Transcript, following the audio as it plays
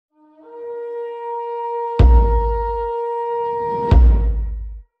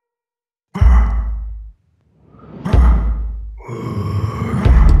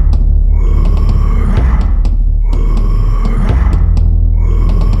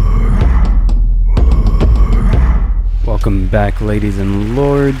Welcome back, ladies and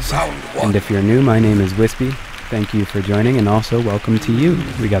lords. And if you're new, my name is Wispy. Thank you for joining, and also welcome to you.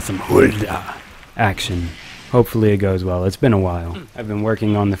 We got some Huzzah action. Hopefully it goes well. It's been a while. I've been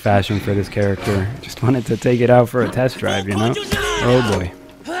working on the fashion for this character. Just wanted to take it out for a test drive, you know? Oh boy.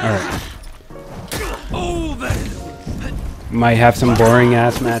 Alright. Might have some boring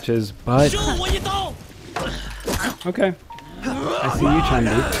ass matches, but... Okay. I see you,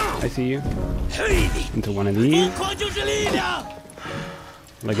 Tiandi. I see you. Into one of these.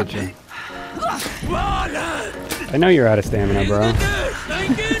 Look at you. I know you're out of stamina, bro.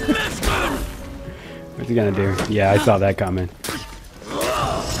 What's he gonna do? Yeah, I saw that coming.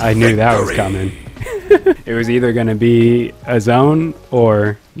 I knew that was coming. It was either gonna be a zone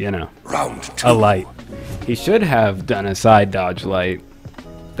or, you know, a light. He should have done a side dodge light.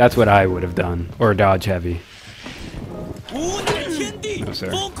 That's what I would have done. Or dodge heavy. No,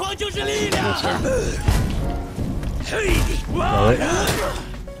 sir. No, sir. Roll it.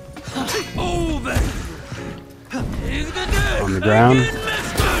 On the ground.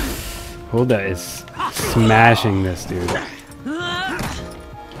 Huzzah is smashing this dude.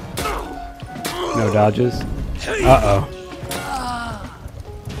 No dodges. Uh-oh.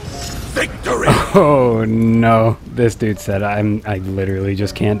 Victory! Oh, no. This dude said I literally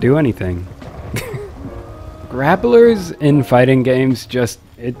just can't do anything. Grapplers in fighting games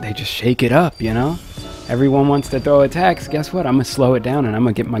they just shake it up, you know? Everyone wants to throw attacks. Guess what? I'm gonna slow it down and I'm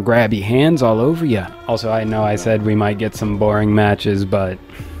gonna get my grabby hands all over you. Also, I know I said we might get some boring matches, but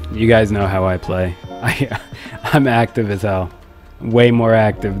you guys know how I play. I'm active as hell. Way more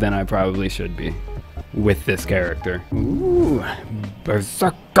active than I probably should be with this character. Ooh,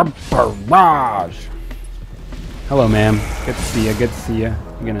 Berserker Barrage. Hello, ma'am. Good to see you. Good to see you.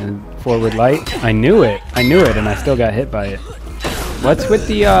 You gonna forward light? I knew it. I knew it, and I still got hit by it. What's with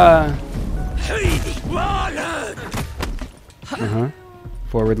the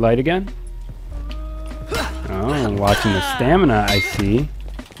forward light again? Oh, watching the stamina, I see.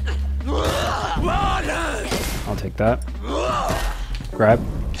 I'll take that. Grab.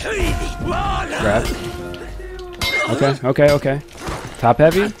 Grab. Okay. Top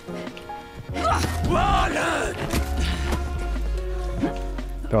heavy?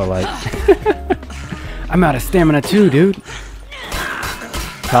 Throw a light. I'm out of stamina too, dude.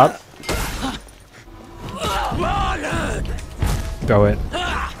 Top. Throw it.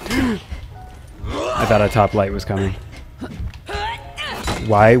 I thought a top light was coming.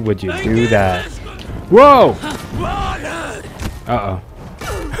 Why would you do that? Whoa! Uh-oh.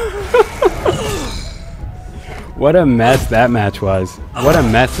 What a mess that match was. What a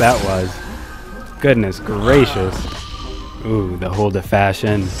mess that was. Goodness gracious. Ooh, the Huzzah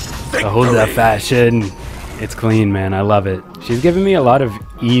fashion. The Huzzah fashion. It's clean, man. I love it. She's giving me a lot of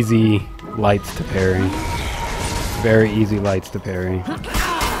easy lights to parry. Very easy lights to parry. I'll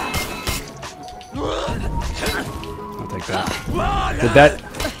take that. Did that...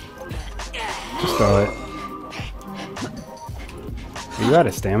 Just throw it. Are you out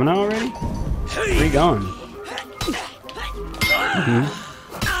of stamina already? Where are you going?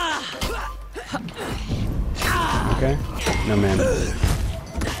 Okay. No, man.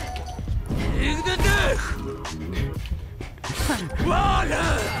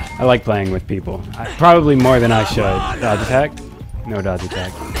 I like playing with people. Probably more than I should. Dodge attack? No dodge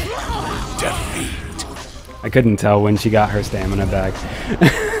attack. I couldn't tell when she got her stamina back.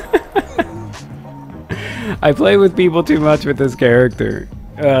 I play with people too much with this character.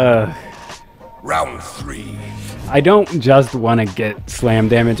 Round 3. I don't just want to get slam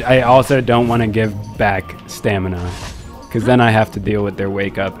damage. I also don't want to give back stamina. Because then I have to deal with their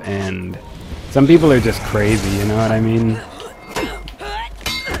wake up, and some people are just crazy, you know what I mean?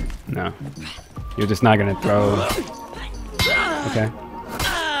 No. You're just not going to throw... Okay.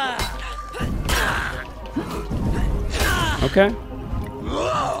 Okay.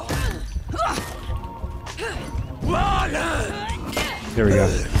 There we go.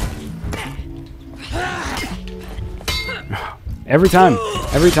 Every time.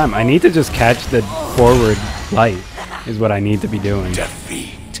 I need to just catch the forward light is what I need to be doing.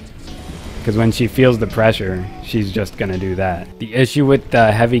 Because when she feels the pressure, she's just going to do that. The issue with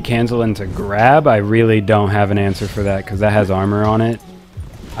the heavy cancel into grab, I really don't have an answer for that because that has armor on it.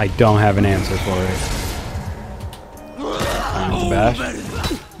 I don't have an answer for it. Bash.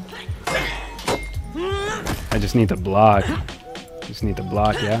 I just need to block.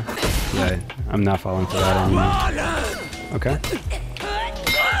 Yeah? Yeah, I'm not falling for that anymore. Okay.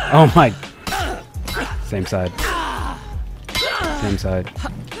 Oh my... Same side. Same side.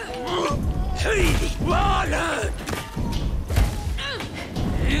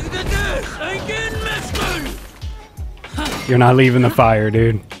 You're not leaving the fire,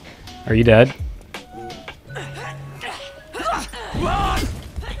 dude. Are you dead?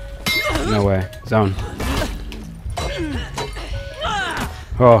 No way. Zone.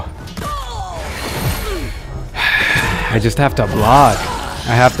 Oh. I just have to block.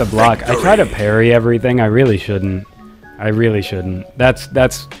 I have to block. I try to parry everything. I really shouldn't. I really shouldn't.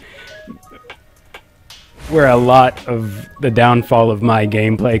 That's where a lot of the downfall of my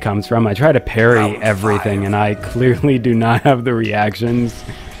gameplay comes from. I try to parry everything, and I clearly do not have the reactions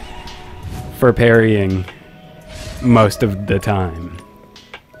for parrying most of the time.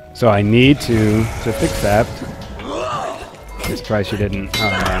 So I need to just accept. Just try she didn't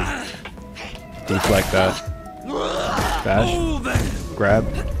deflect that. Bash. Grab.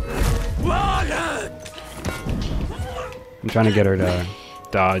 I'm trying to get her to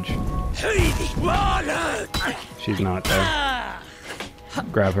dodge. She's not there.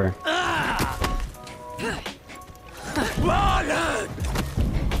 Grab her.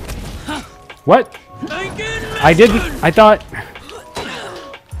 What? I didn't. I thought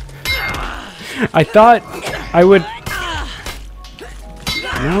I would.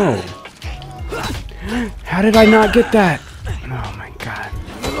 No. How did I not get that? Oh my god.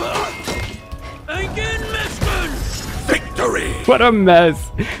 Victory! What a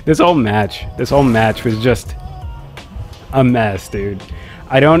mess. This whole match was just a mess, dude.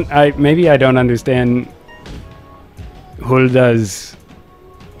 Maybe I don't understand Huzzah's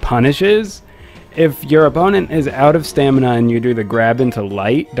punishes. If your opponent is out of stamina and you do the grab into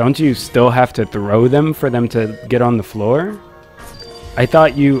light, don't you still have to throw them for them to get on the floor? I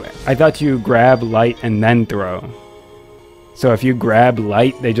thought you grab light and then throw. So if you grab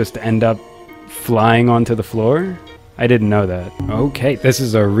light, they just end up flying onto the floor? I didn't know that. Okay, this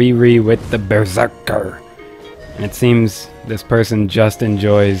is a Riri with the Berserker. And it seems this person just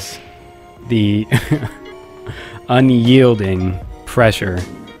enjoys the unyielding pressure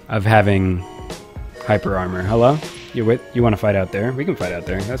of having hyper armor. Hello? You want to fight out there? We can fight out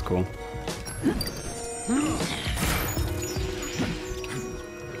there. That's cool.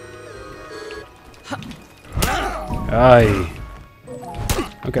 Aye.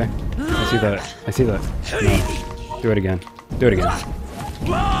 Okay. I see that. I see that. No. Do it again. Do it again.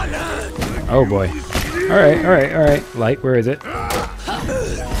 Oh boy. Alright, alright, alright. Light, where is it?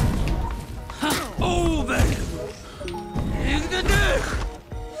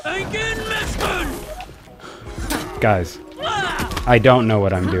 Guys, I don't know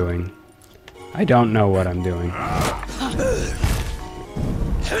what I'm doing. I don't know what I'm doing.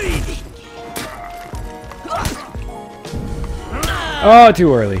 Oh,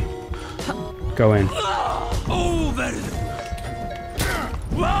 too early. Go in.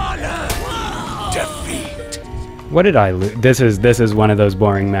 What did I lose? This is one of those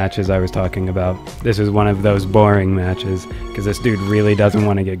boring matches I was talking about. This is one of those boring matches because this dude really doesn't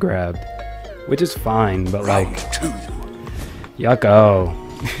want to get grabbed, which is fine. But like, yucko.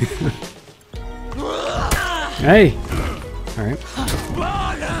 Hey. All right.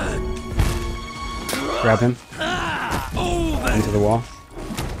 Grab him. Into the wall.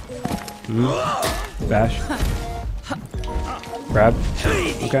 Bash. Grab.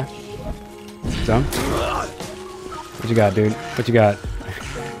 Okay. Zone. What you got, dude? What you got?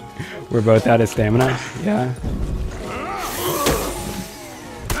 We're both out of stamina? Yeah.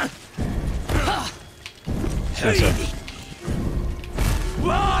 Yes, sir.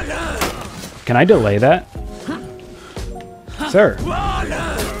 Can I delay that? Sir.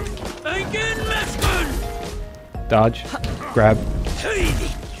 Dodge. Grab.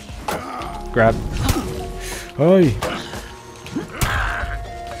 Grab. Oi.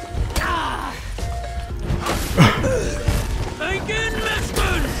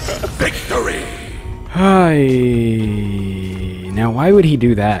 Victory! Hi. Now, why would he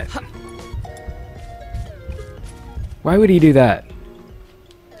do that? Why would he do that?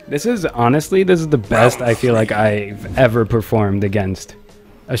 This is honestly, this is the best I feel like I've ever performed against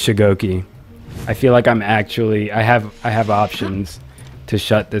a Shugoki. I feel like I'm actually, I have options to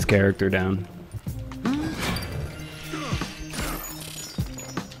shut this character down.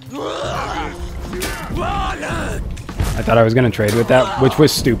 I thought I was gonna trade with that, which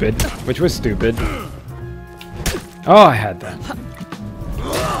was stupid. Which was stupid. Oh, I had that.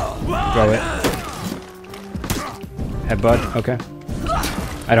 Throw it. Headbutt. Okay.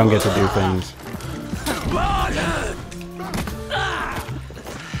 I don't get to do things.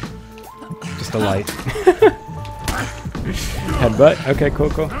 Just a light. Headbutt. Okay, cool,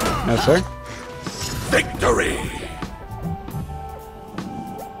 cool. No, sir. Victory!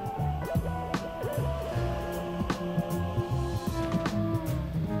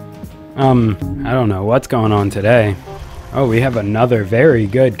 I don't know what's going on today. Oh, we have another very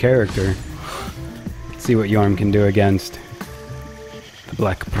good character. Let's see what Jorm can do against the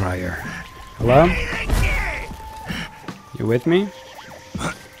Black Prior. Hello? You with me?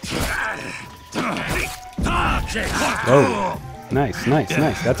 Oh, nice, nice,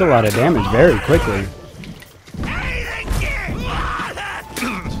 nice. That's a lot of damage very quickly.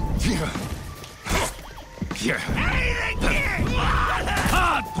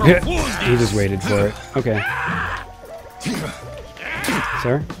 He just waited for it. Okay.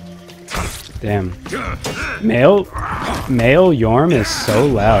 Sir? Damn. Male Jorm is so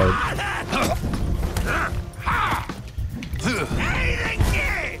loud.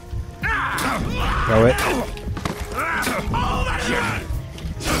 Throw it.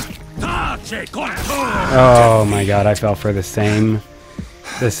 Oh my god, I fell for the same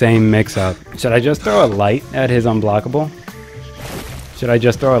mix-up. Should I just throw a light at his unblockable? Should I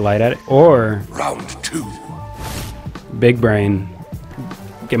just throw a light at it? Or Round 2. big brain,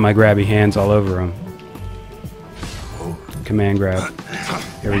 get my grabby hands all over him. Command grab.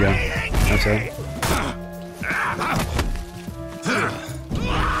 Here we go. That's it.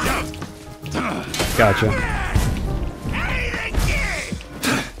 Gotcha.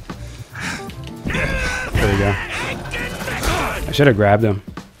 There we go. I should have grabbed him.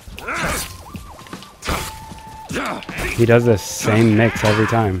 He does the same mix every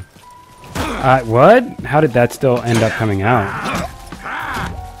time. What? How did that still end up coming out?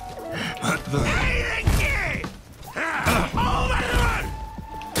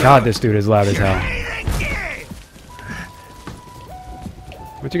 God, this dude is loud as hell.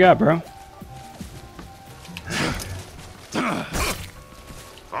 What you got, bro?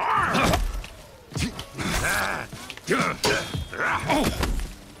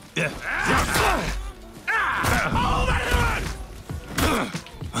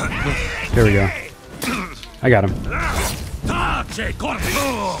 Here we go. I got him.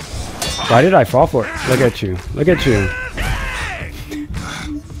 Why did I fall for it? Look at you. Look at you.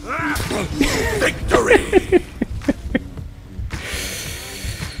 Victory!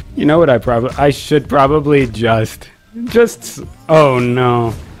 You know what I should probably just oh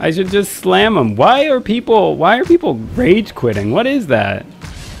no. I should just slam him. Why are people rage quitting? What is that?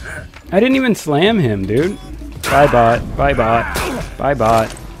 I didn't even slam him, dude. Bye bot. Bye bot. Bye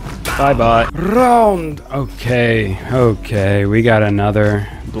bot. Bye bot. Round. Okay, we got another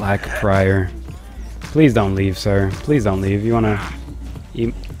Black Prior. Please don't leave, sir. Please don't leave. You wanna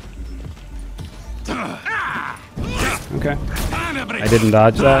eat? Okay. I didn't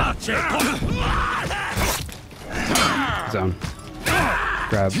dodge that. Zone.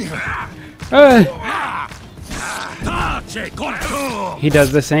 Grab. He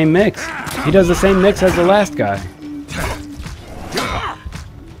does the same mix. He does the same mix as the last guy.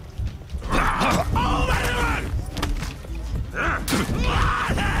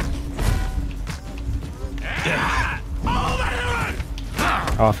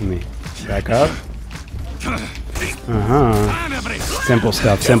 Off of me. Back up. Simple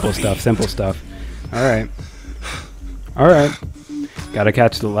stuff, simple stuff, simple stuff. Alright. Alright. Gotta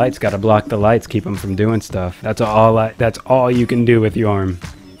catch the lights, gotta block the lights, keep them from doing stuff. That's all you can do with Jorm.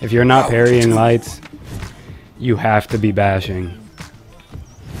 If you're not parrying lights, you have to be bashing.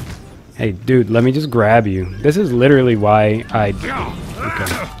 Hey, dude, let me just grab you. This is literally why I...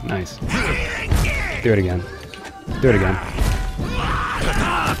 Okay, nice. Do it again. Do it again.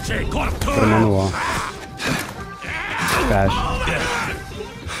 Put him on the wall. Bash.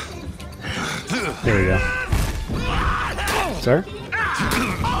 There we go. Sir?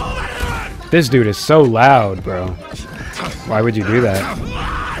 This dude is so loud, bro. Why would you do that?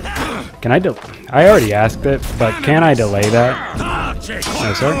 Can I I already asked it, but can I delay that?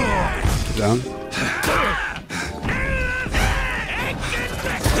 No, sir. Zone.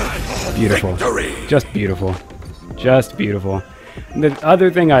 Beautiful. Just beautiful. Just beautiful. The other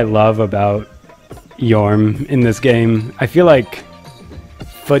thing I love about Jorm in this game, I feel like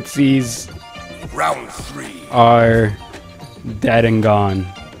footsies Round 3. are dead and gone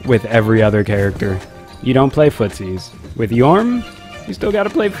with every other character. You don't play footsies. With Jorm, you still gotta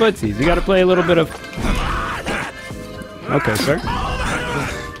play footsies. You gotta play a little bit of... Okay, sir.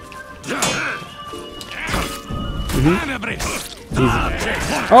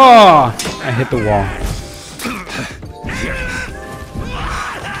 Oh! I hit the wall.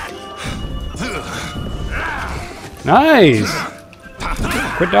 Nice!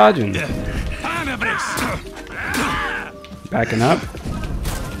 Quit dodging. Backing up.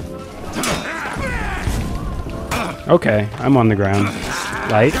 Okay, I'm on the ground.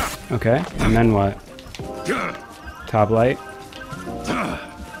 Light. Okay, and then what? Top light.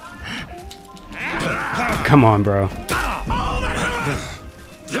 Come on, bro.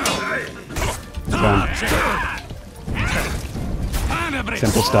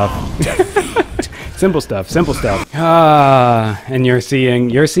 Simple stuff. Simple stuff. Simple stuff. Ah, and you're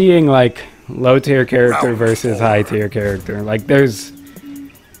seeing like low tier character versus high tier character. Like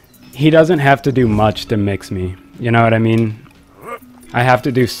he doesn't have to do much to mix me. You know what I mean? I have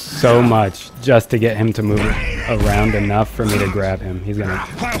to do so much just to get him to move around enough for me to grab him. He's gonna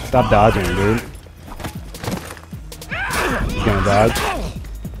stop dodging, dude. He's gonna dodge.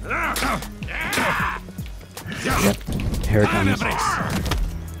 Yep. Here it comes.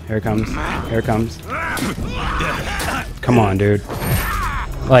 Here it comes. Here it comes. Come on, dude.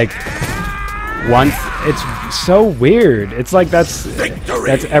 Like, once it's so weird. It's like that's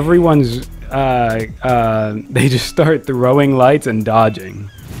everyone's. They just start throwing lights and dodging.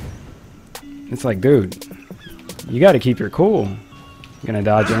 It's like, dude, you got to keep your cool. You gonna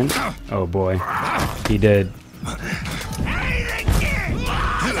dodge in? Oh boy, he did.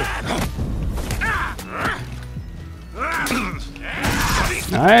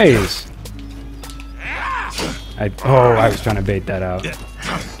 Nice. I was trying to bait that out.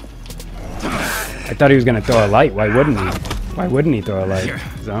 I thought he was gonna throw a light. Why wouldn't he? Why wouldn't he throw a light?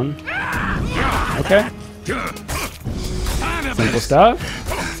 Zone. Okay. Simple stuff.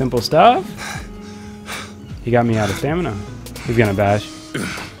 Simple stuff. He got me out of stamina. He's gonna bash.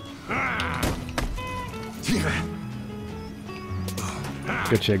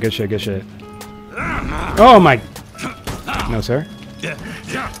 Good shit, good shit, good shit. Oh my. No, sir.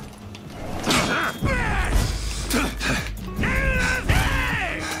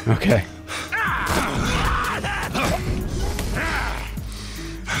 Okay.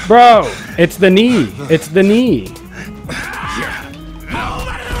 Bro, it's the knee. It's the knee.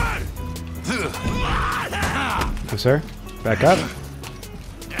 No, sir. Back up.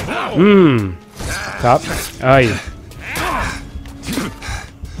 Top. Aye.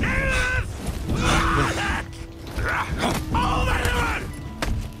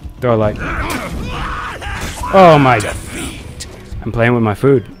 Throw a light. Oh my. I'm playing with my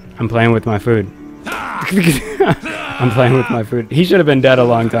food. I'm playing with my food. I'm playing with my food. He should have been dead a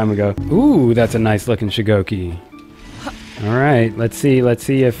long time ago. Ooh, that's a nice looking Shugoki. Alright, let's see if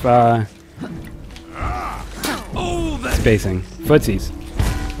spacing. Footsies.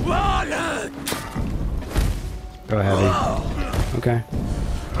 Go heavy. Okay.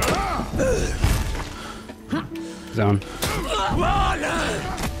 Zone.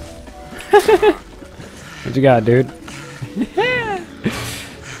 What you got, dude?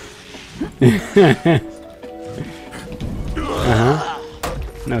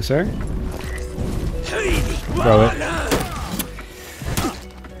 No, sir. Throw it.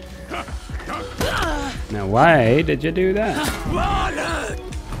 Now, why did you do that?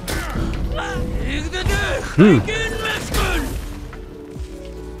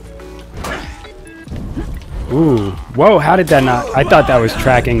 Ooh. Whoa, how did that not... I thought that was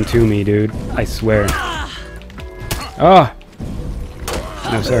tracking to me, dude. I swear. Oh.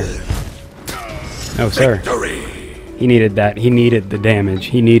 No, sir. No, sir. He needed that. He needed the damage.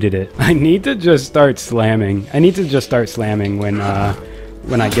 He needed it. I need to just start slamming. I need to just start slamming when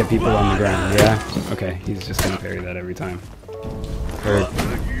I get people on the ground. Yeah? Okay, he's just gonna parry that every time. Heard.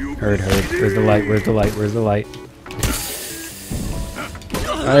 Heard. Where's the light? Where's the light? Where's the light?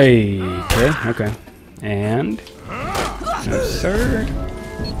 Hey. Okay. And... No, sir.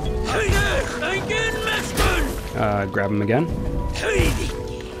 Grab him again.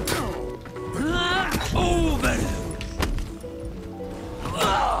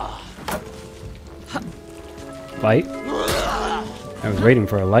 Light? I was waiting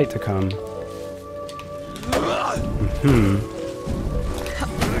for a light to come.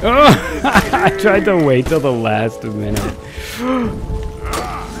 Oh! I tried to wait till the last minute.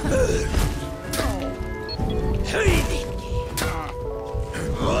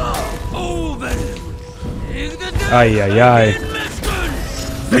 Ay, ay, ay.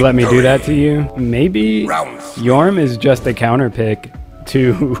 You let me do that to you? Maybe Jorm is just a counter pick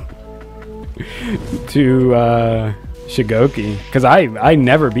to Shugoki, because I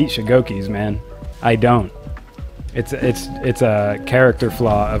never beat Shugokis, man. I don't. It's a character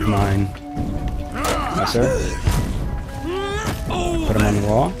flaw of mine. No, sir. Put him on the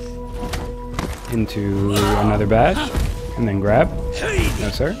wall. Into another bash, and then grab. No,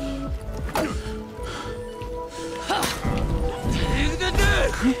 sir.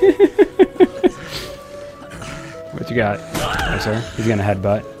 What you got? No, sir. He's gonna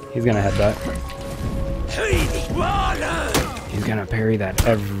headbutt. He's gonna headbutt. He's gonna parry that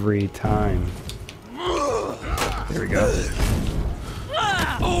every time. There we go.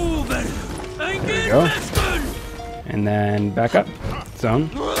 There we go. And then back up. Zone.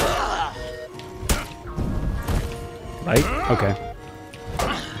 Light? Okay.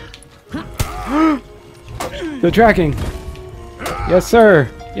 The tracking! Yes, sir!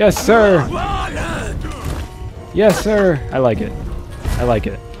 Yes, sir! Yes, sir! I like it. I like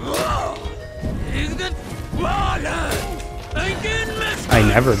it. I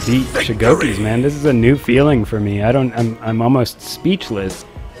never beat Shugoki's, man. This is a new feeling for me. I'm almost speechless.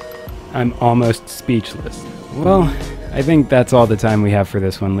 I'm almost speechless. Well, I think that's all the time we have for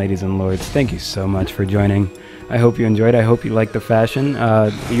this one, ladies and lords. Thank you so much for joining. I hope you enjoyed. I hope you liked the fashion.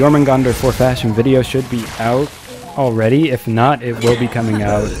 The Jormungandr 4 fashion video should be out already. If not, it will be coming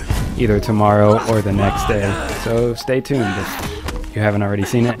out either tomorrow or the next day. So stay tuned if you haven't already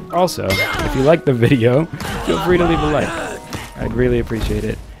seen it. Also, if you liked the video, feel free to leave a like. I'd really appreciate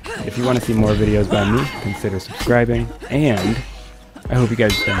it. If you want to see more videos by me, consider subscribing. And I hope you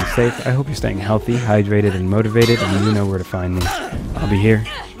guys are staying safe. I hope you're staying healthy, hydrated, and motivated. And you know where to find me. I'll be here,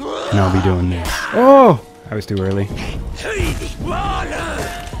 and I'll be doing this. Oh! I was too early.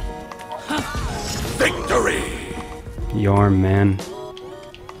 Victory! Jorm, man.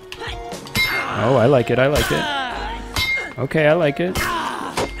 Oh, I like it. I like it. Okay, I like it.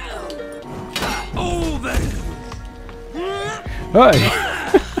 Hey!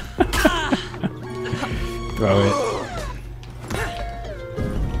 Throw it.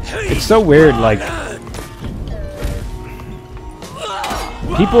 It's so weird, like...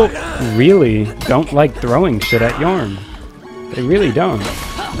 people really don't like throwing shit at Jorm. They really don't.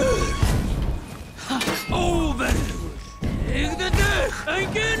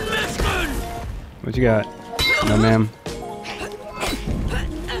 What you got? No, ma'am.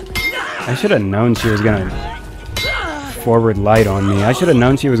 I should have known she was gonna forward light on me. I should have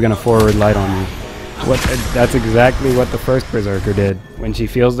known she was gonna forward light on me. That's exactly what the first Berserker did. When she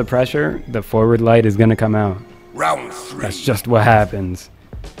feels the pressure, the forward light is gonna come out. Round 3. That's just what happens.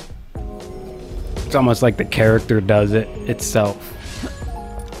 It's almost like the character does it itself.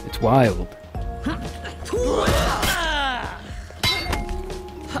 It's wild.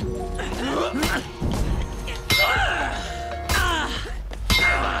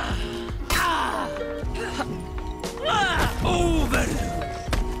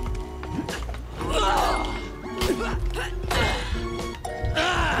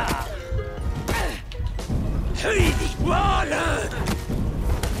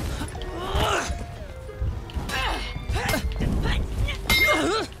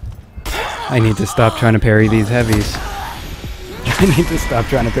 I need to stop trying to parry these heavies. I need to stop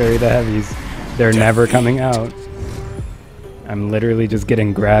trying to parry the heavies. They're never coming out. I'm literally just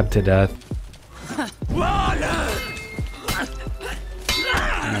getting grabbed to death.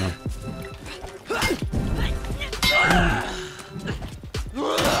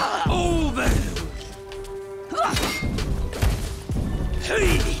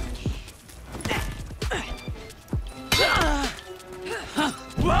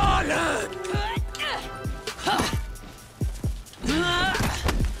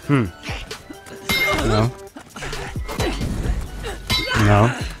 No. No.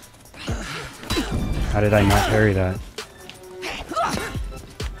 How did I not parry that?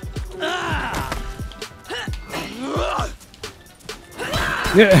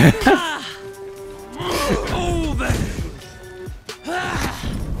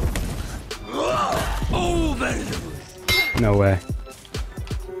 No way.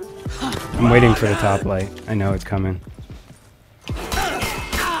 I'm waiting for the top light. I know it's coming.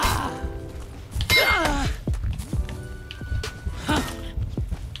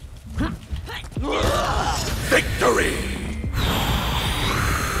 Victory!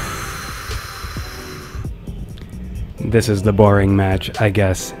 This is the boring match, I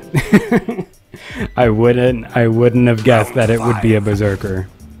guess. I wouldn't have guessed that it would be a Berserker.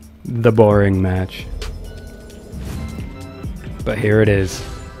 The boring match. But here it is.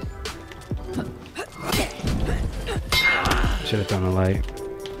 Should have thrown a light.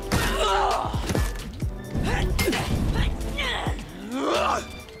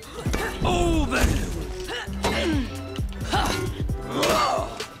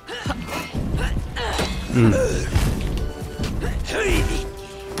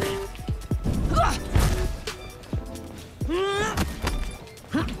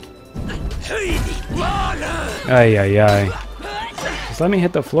 Ay, ay, ay. Just let me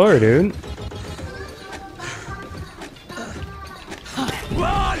hit the floor, dude.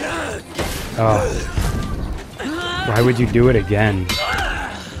 Oh. Why would you do it again?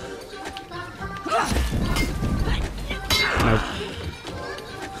 Nope.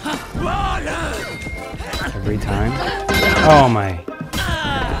 Every time? Oh my.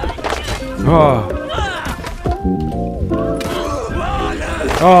 Oh.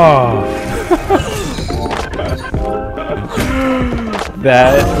 Oh.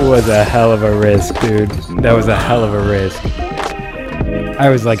 That was a hell of a risk, dude. That was a hell of a risk. I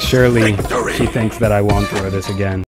was like, surely she thinks that I won't throw this again.